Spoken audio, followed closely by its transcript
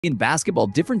In basketball,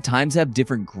 different times have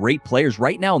different great players.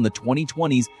 Right now in the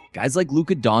 2020s, guys like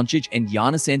Luka Doncic and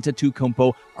Giannis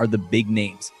Antetokounmpo are the big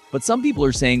names. But some people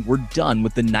are saying we're done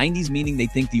with the 90s, meaning they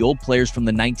think the old players from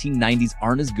the 1990s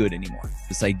aren't as good anymore.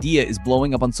 This idea is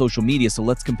blowing up on social media, so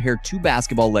let's compare two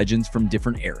basketball legends from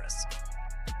different eras.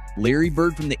 Larry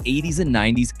Bird from the 80s and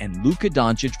 90s and Luka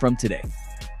Doncic from today.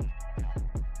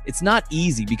 It's not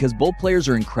easy because both players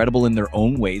are incredible in their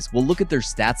own ways. We'll look at their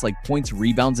stats like points,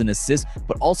 rebounds, and assists,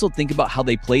 but also think about how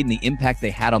they played and the impact they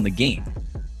had on the game.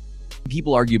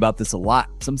 People argue about this a lot.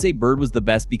 Some say Bird was the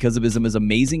best because of his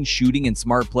amazing shooting and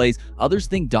smart plays. Others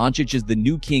think Dončić is the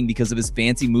new king because of his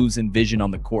fancy moves and vision on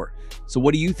the court. So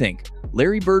what do you think?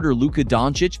 Larry Bird or Luka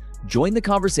Doncic? Join the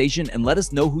conversation and let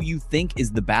us know who you think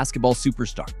is the basketball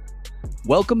superstar.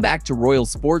 Welcome back to Royal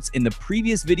Sports. In the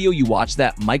previous video you watched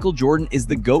that Michael Jordan is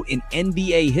the GOAT in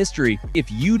NBA history.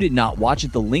 If you did not watch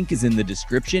it, the link is in the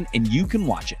description and you can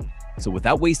watch it. So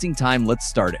without wasting time, let's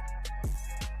start it.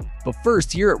 But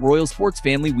first, here at Royal Sports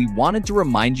Family, we wanted to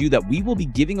remind you that we will be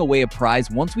giving away a prize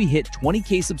once we hit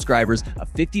 20K subscribers, a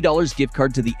 $50 gift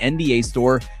card to the NBA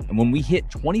store, and when we hit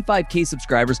 25K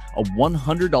subscribers, a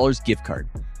 $100 gift card.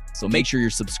 So make sure you're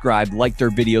subscribed, liked our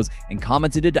videos, and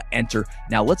commented to enter.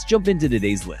 Now let's jump into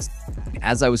today's list.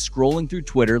 As I was scrolling through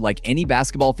Twitter, like any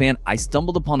basketball fan, I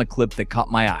stumbled upon a clip that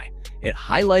caught my eye. It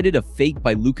highlighted a fake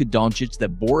by Luka Doncic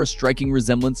that bore a striking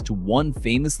resemblance to one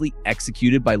famously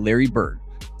executed by Larry Bird.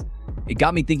 It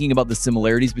got me thinking about the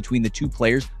similarities between the two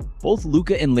players. Both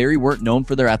Luka and Larry weren't known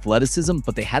for their athleticism,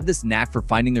 but they had this knack for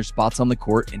finding their spots on the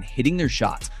court and hitting their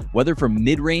shots, whether from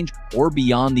mid-range or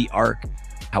beyond the arc.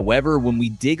 However, when we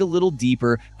dig a little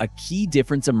deeper, a key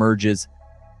difference emerges.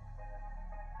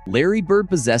 Larry Bird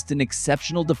possessed an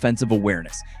exceptional defensive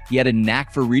awareness. He had a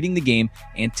knack for reading the game,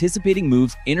 anticipating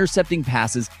moves, intercepting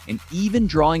passes, and even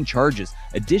drawing charges.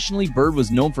 Additionally, Bird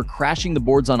was known for crashing the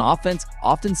boards on offense,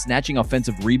 often snatching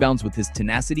offensive rebounds with his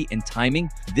tenacity and timing.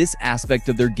 This aspect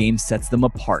of their game sets them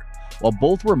apart. While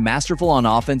both were masterful on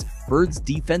offense, Bird's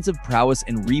defensive prowess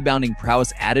and rebounding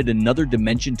prowess added another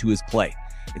dimension to his play.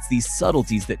 It's these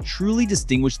subtleties that truly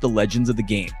distinguish the legends of the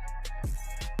game.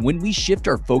 When we shift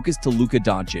our focus to Luka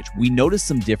Doncic, we notice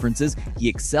some differences. He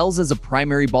excels as a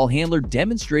primary ball handler,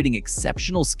 demonstrating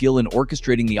exceptional skill in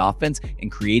orchestrating the offense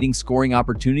and creating scoring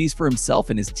opportunities for himself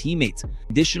and his teammates.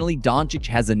 Additionally, Dončić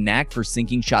has a knack for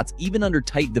sinking shots even under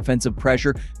tight defensive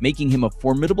pressure, making him a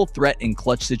formidable threat in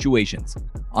clutch situations.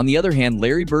 On the other hand,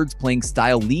 Larry Bird's playing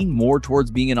style leaned more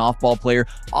towards being an off-ball player,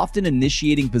 often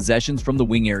initiating possessions from the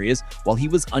wing areas. While he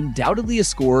was undoubtedly a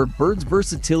scorer, Bird's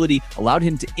versatility allowed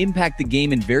him to impact the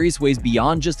game in various ways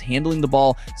beyond just handling the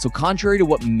ball. So contrary to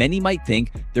what many might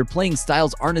think, their playing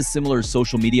styles aren't as similar as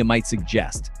social media might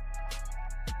suggest.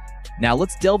 Now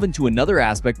let's delve into another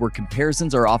aspect where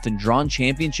comparisons are often drawn: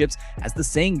 championships. As the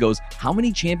saying goes, how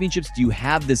many championships do you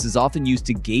have? This is often used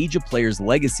to gauge a player's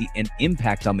legacy and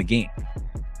impact on the game.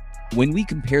 When we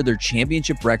compare their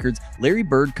championship records, Larry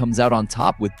Bird comes out on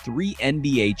top with 3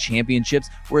 NBA championships,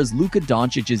 whereas Luka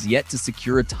Doncic is yet to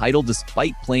secure a title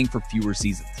despite playing for fewer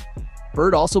seasons.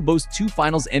 Bird also boasts 2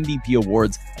 Finals MVP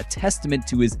awards, a testament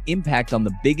to his impact on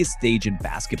the biggest stage in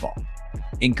basketball.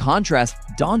 In contrast,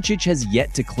 Dončić has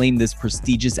yet to claim this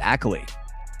prestigious accolade.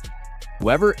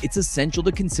 However, it's essential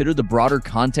to consider the broader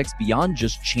context beyond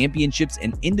just championships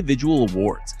and individual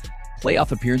awards.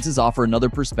 Playoff appearances offer another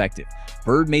perspective.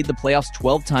 Bird made the playoffs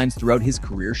 12 times throughout his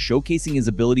career, showcasing his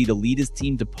ability to lead his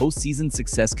team to postseason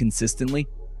success consistently.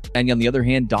 And on the other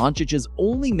hand, Dončić has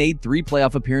only made 3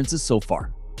 playoff appearances so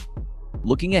far.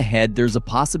 Looking ahead, there's a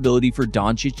possibility for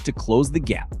Dončić to close the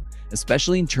gap,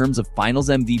 especially in terms of Finals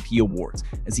MVP awards,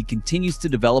 as he continues to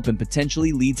develop and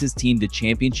potentially leads his team to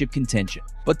championship contention.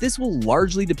 But this will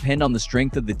largely depend on the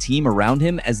strength of the team around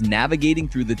him, as navigating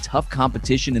through the tough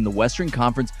competition in the Western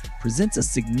Conference presents a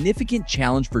significant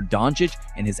challenge for Dončić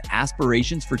and his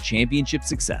aspirations for championship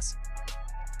success.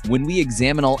 When we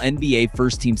examine all NBA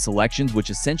first-team selections,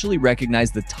 which essentially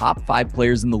recognize the top 5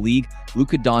 players in the league,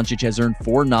 Luka Doncic has earned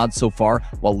 4 nods so far,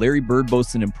 while Larry Bird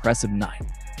boasts an impressive 9.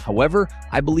 However,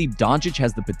 I believe Dončić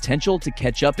has the potential to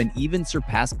catch up and even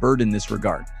surpass Bird in this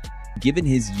regard. Given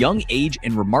his young age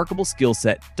and remarkable skill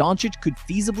set, Dončić could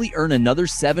feasibly earn another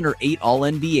 7 or 8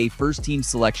 All-NBA first-team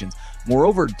selections.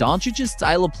 Moreover, Dončić's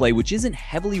style of play, which isn't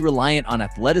heavily reliant on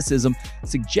athleticism,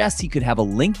 suggests he could have a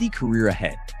lengthy career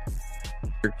ahead.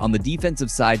 On the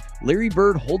defensive side, Larry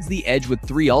Bird holds the edge with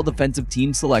 3 all-defensive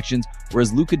team selections,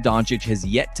 whereas Luka Doncic has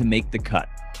yet to make the cut.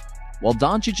 While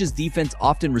Dončić's defense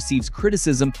often receives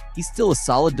criticism, he's still a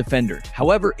solid defender.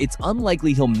 However, it's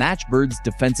unlikely he'll match Bird's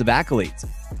defensive accolades.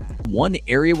 One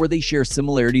area where they share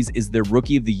similarities is their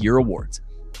Rookie of the Year awards.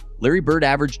 Larry Bird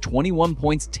averaged 21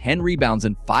 points, 10 rebounds,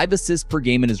 and 5 assists per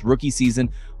game in his rookie season,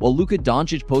 while Luka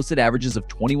Doncic posted averages of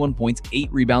 21 points,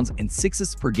 8 rebounds, and 6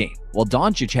 assists per game. While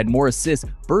Dončić had more assists,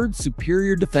 Bird's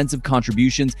superior defensive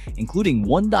contributions, including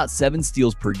 1.7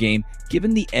 steals per game,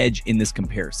 given the edge in this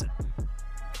comparison.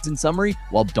 In summary,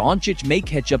 while Dončić may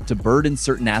catch up to Bird in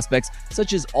certain aspects,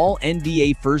 such as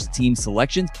all-NBA first-team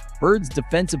selections, Bird's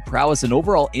defensive prowess and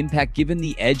overall impact given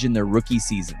the edge in their rookie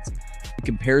seasons. The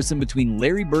comparison between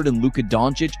Larry Bird and Luka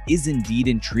Doncic is indeed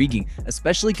intriguing,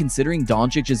 especially considering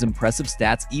Doncic's impressive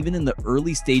stats even in the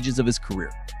early stages of his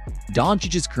career.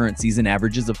 Doncic's current season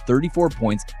averages of 34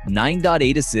 points,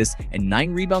 9.8 assists, and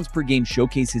 9 rebounds per game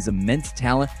showcase his immense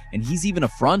talent, and he's even a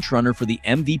frontrunner for the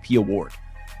MVP award.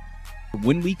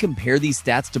 When we compare these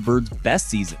stats to Bird's best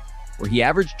season, where he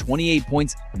averaged 28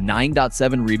 points,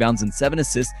 9.7 rebounds, and 7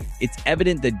 assists, it's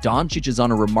evident that Dončić is on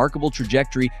a remarkable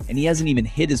trajectory and he hasn't even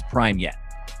hit his prime yet.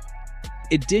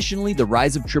 Additionally, the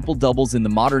rise of triple-doubles in the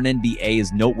modern NBA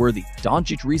is noteworthy.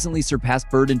 Dončić recently surpassed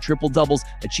Bird in triple-doubles,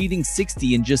 achieving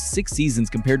 60 in just 6 seasons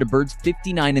compared to Bird's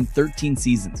 59 in 13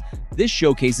 seasons. This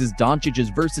showcases Dončić's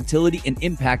versatility and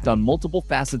impact on multiple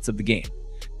facets of the game.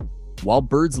 While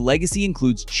Bird's legacy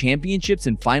includes championships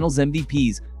and finals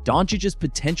MVPs, Dončić's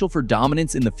potential for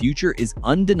dominance in the future is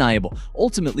undeniable.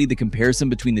 Ultimately, the comparison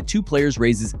between the two players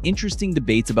raises interesting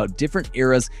debates about different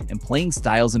eras and playing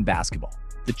styles in basketball.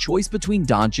 The choice between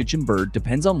Dončić and Bird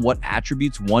depends on what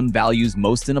attributes one values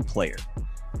most in a player.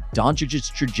 Dončić's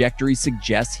trajectory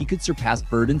suggests he could surpass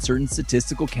Bird in certain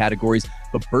statistical categories,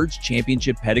 but Bird's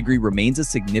championship pedigree remains a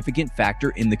significant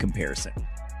factor in the comparison.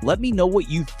 Let me know what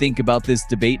you think about this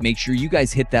debate. Make sure you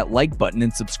guys hit that like button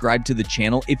and subscribe to the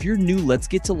channel. If you're new, let's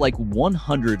get to like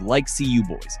 100 likes. See you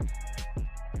boys.